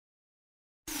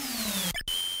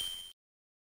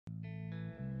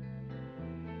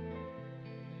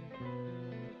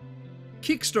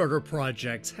Kickstarter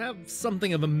projects have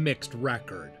something of a mixed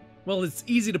record. While it's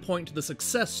easy to point to the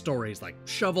success stories like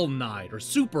Shovel Knight or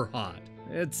Superhot,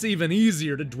 it's even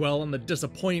easier to dwell on the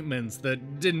disappointments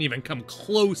that didn't even come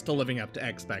close to living up to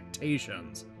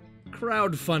expectations.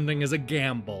 Crowdfunding is a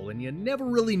gamble, and you never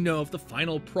really know if the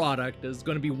final product is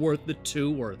going to be worth the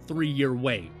 2 or 3 year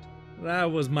wait.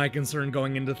 That was my concern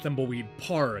going into Thimbleweed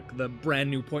Park, the brand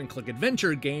new point-and-click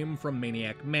adventure game from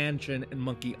Maniac Mansion and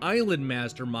Monkey Island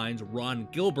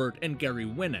masterminds Gilbert and Gary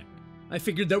Winnick. I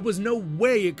figured there was no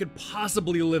way it could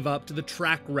possibly live up to the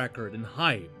track record and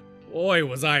hype. Boy,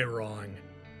 was I wrong.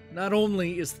 Not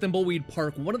only is Thimbleweed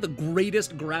Park one of the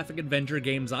greatest graphic adventure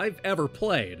games I've ever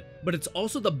played, but it's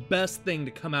also the best thing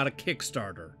to come out of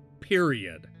Kickstarter.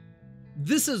 Period.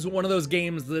 This is one of those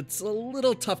games that's a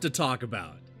little tough to talk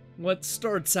about. What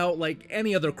starts out like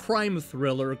any other crime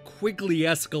thriller quickly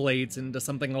escalates into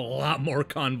something a lot more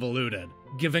convoluted,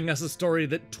 giving us a story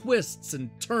that twists and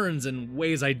turns in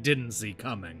ways I didn't see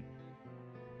coming.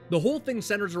 The whole thing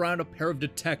centers around a pair of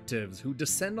detectives who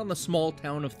descend on the small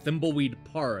town of Thimbleweed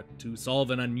Park to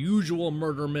solve an unusual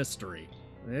murder mystery.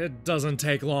 It doesn't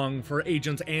take long for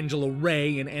Agents Angela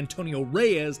Ray and Antonio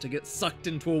Reyes to get sucked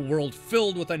into a world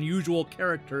filled with unusual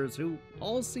characters who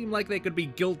all seem like they could be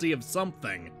guilty of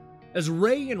something. As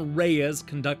Ray and Reyes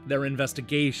conduct their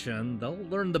investigation, they'll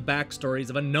learn the backstories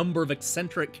of a number of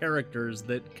eccentric characters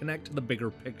that connect to the bigger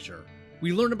picture.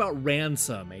 We learn about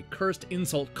Ransom, a cursed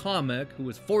insult comic who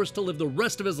is forced to live the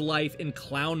rest of his life in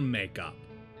clown makeup.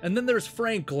 And then there's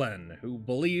Franklin, who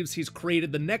believes he's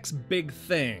created the next big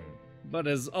thing, but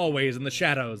is always in the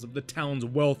shadows of the town's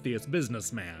wealthiest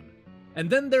businessman. And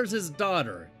then there's his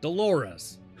daughter,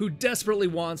 Dolores, who desperately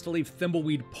wants to leave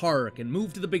Thimbleweed Park and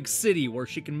move to the big city where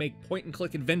she can make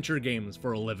point-and-click adventure games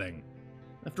for a living.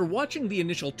 After watching the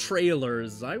initial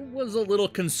trailers, I was a little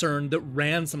concerned that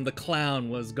Ransom the Clown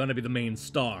was going to be the main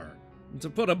star. To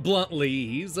put it bluntly,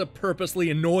 he's a purposely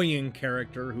annoying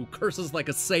character who curses like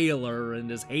a sailor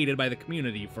and is hated by the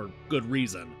community for good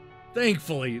reason.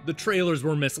 Thankfully, the trailers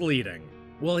were misleading.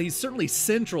 While he's certainly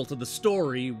central to the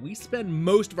story, we spend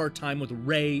most of our time with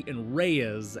Ray and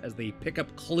Reyes as they pick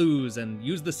up clues and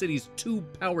use the city's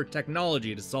tube-powered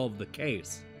technology to solve the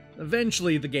case.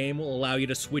 Eventually, the game will allow you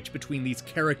to switch between these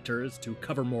characters to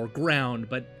cover more ground,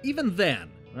 but even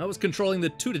then, I was controlling the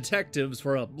 2 detectives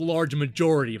for a large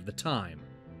majority of the time.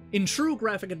 In true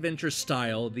graphic adventure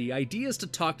style, the idea is to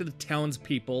talk to the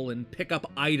townspeople and pick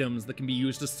up items that can be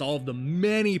used to solve the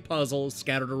many puzzles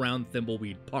scattered around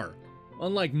Thimbleweed Park.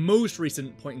 Unlike most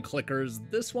recent point-and-clickers,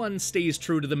 this one stays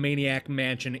true to the Maniac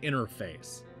Mansion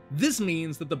interface. This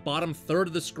means that the bottom third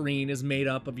of the screen is made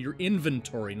up of your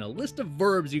inventory and a list of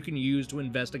verbs you can use to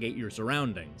investigate your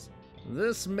surroundings.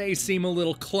 This may seem a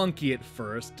little clunky at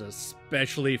first,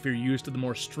 especially if you're used to the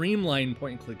more streamlined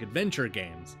point-and-click adventure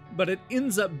games, but it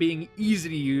ends up being easy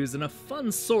to use and a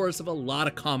fun source of a lot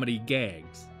of comedy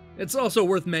gags. It's also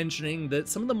worth mentioning that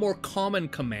some of the more common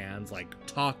commands like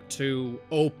talk to,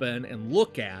 open, and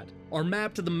look at are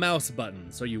mapped to the mouse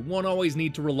button, so you won't always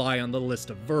need to rely on the list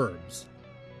of verbs.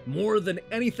 More than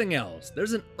anything else,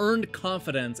 there's an earned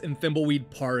confidence in Thimbleweed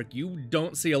Park you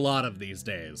don't see a lot of these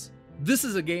days. This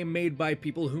is a game made by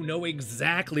people who know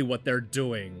exactly what they're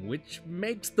doing, which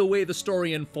makes the way the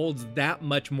story unfolds that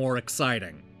much more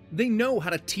exciting. They know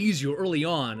how to tease you early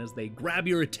on as they grab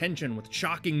your attention with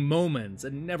shocking moments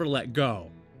and never let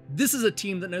go. This is a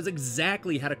team that knows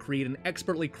exactly how to create an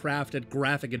expertly crafted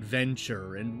graphic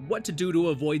adventure and what to do to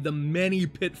avoid the many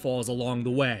pitfalls along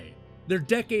the way. Their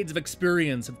decades of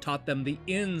experience have taught them the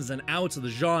ins and outs of the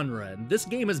genre, and this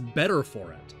game is better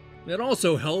for it. It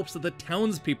also helps that the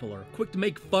townspeople are quick to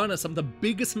make fun of some of the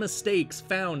biggest mistakes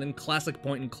found in classic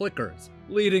point-and-clickers,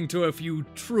 leading to a few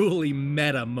truly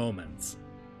meta moments.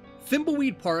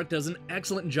 Thimbleweed Park does an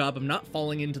excellent job of not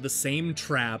falling into the same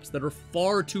traps that are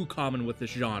far too common with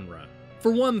this genre.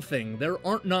 For one thing, there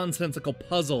aren't nonsensical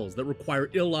puzzles that require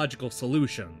illogical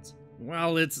solutions.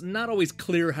 While it's not always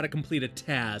clear how to complete a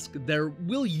task, there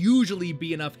will usually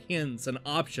be enough hints and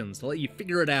options to let you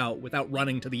figure it out without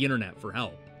running to the internet for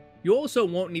help. You also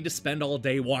won't need to spend all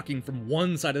day walking from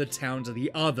one side of the town to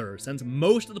the other, since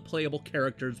most of the playable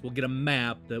characters will get a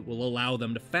map that will allow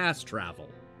them to fast travel.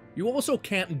 You also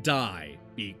can't die,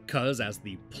 because as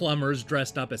the plumbers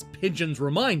dressed up as pigeons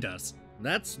remind us,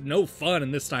 that's no fun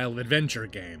in this style of adventure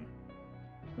game.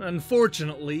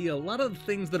 Unfortunately, a lot of the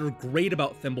things that are great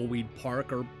about Thimbleweed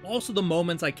Park are also the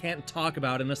moments I can't talk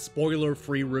about in a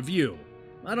spoiler-free review.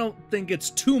 I don't think it's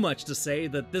too much to say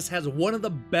that this has one of the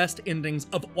best endings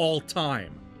of all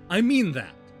time. I mean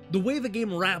that. The way the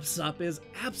game wraps up is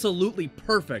absolutely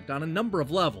perfect on a number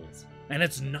of levels. And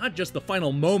it's not just the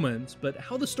final moments, but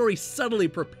how the story subtly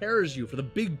prepares you for the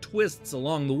big twists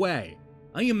along the way.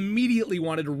 I immediately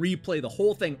wanted to replay the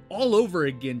whole thing all over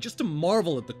again just to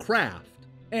marvel at the craft.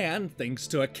 And thanks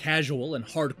to a casual and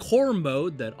hardcore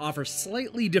mode that offers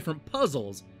slightly different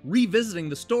puzzles, revisiting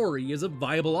the story is a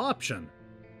viable option.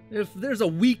 If there's a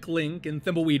weak link in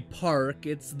Thimbleweed Park,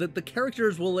 it's that the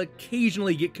characters will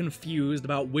occasionally get confused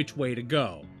about which way to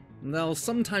go. They'll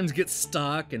sometimes get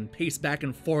stuck and pace back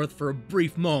and forth for a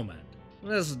brief moment.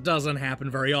 This doesn't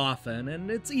happen very often, and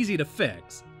it's easy to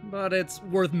fix, but it's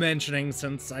worth mentioning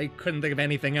since I couldn't think of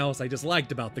anything else I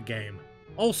disliked about the game.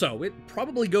 Also, it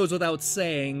probably goes without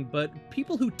saying, but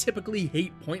people who typically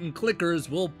hate point-and-clickers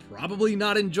will probably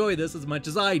not enjoy this as much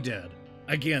as I did.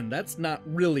 Again, that's not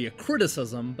really a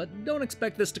criticism, but don't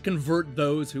expect this to convert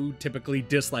those who typically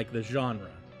dislike the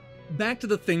genre. Back to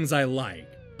the things I like.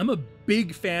 I'm a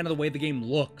big fan of the way the game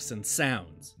looks and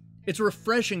sounds. It's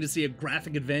refreshing to see a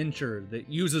graphic adventure that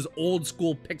uses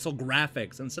old-school pixel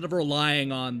graphics instead of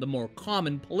relying on the more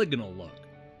common polygonal look.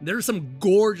 There are some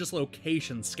gorgeous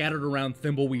locations scattered around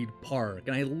Thimbleweed Park,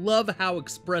 and I love how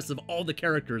expressive all the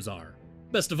characters are.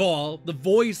 Best of all, the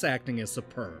voice acting is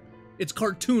superb. It's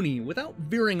cartoony without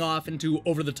veering off into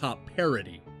over-the-top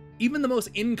parody. Even the most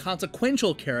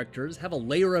inconsequential characters have a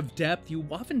layer of depth you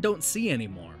often don't see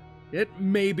anymore. It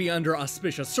may be under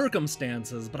auspicious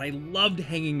circumstances, but I loved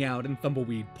hanging out in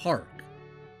Thimbleweed Park.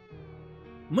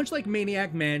 Much like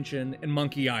Maniac Mansion and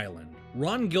Monkey Island,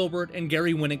 Ron Gilbert and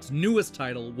Gary Winnick's newest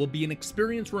title will be an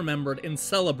experience remembered and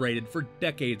celebrated for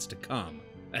decades to come.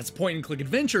 As point-and-click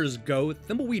adventures go,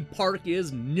 Thimbleweed Park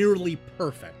is nearly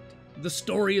perfect. The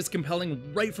story is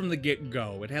compelling right from the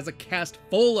get-go, it has a cast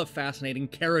full of fascinating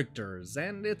characters,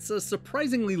 and it's a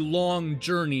surprisingly long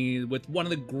journey with one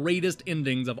of the greatest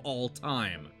endings of all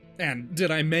time. And did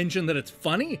I mention that it's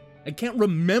funny? I can't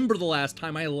remember the last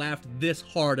time I laughed this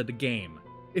hard at a game.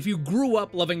 If you grew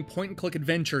up loving point-and-click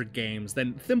adventure games,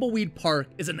 then Thimbleweed Park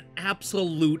is an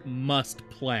absolute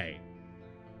must-play.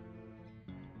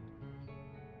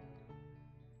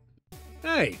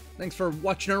 Hey, thanks for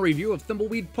watching our review of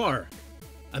Thimbleweed Park.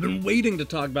 I've been waiting to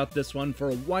talk about this one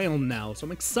for a while now, so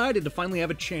I'm excited to finally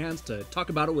have a chance to talk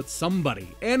about it with somebody,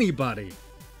 anybody.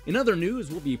 In other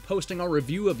news, we'll be posting our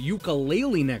review of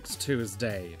Yooka-Laylee next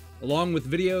Tuesday, along with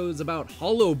videos about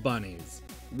Hollow Bunnies,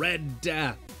 Red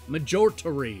Death,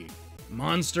 Majority,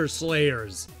 Monster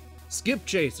Slayers, Skip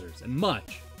Chasers, and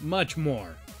much, much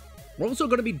more. We're also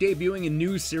going to be debuting a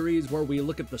new series where we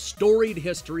look at the storied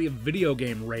history of video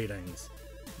game ratings.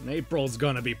 April's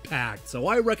gonna be packed, so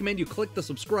I recommend you click the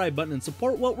subscribe button and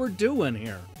support what we're doing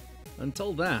here.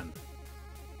 Until then.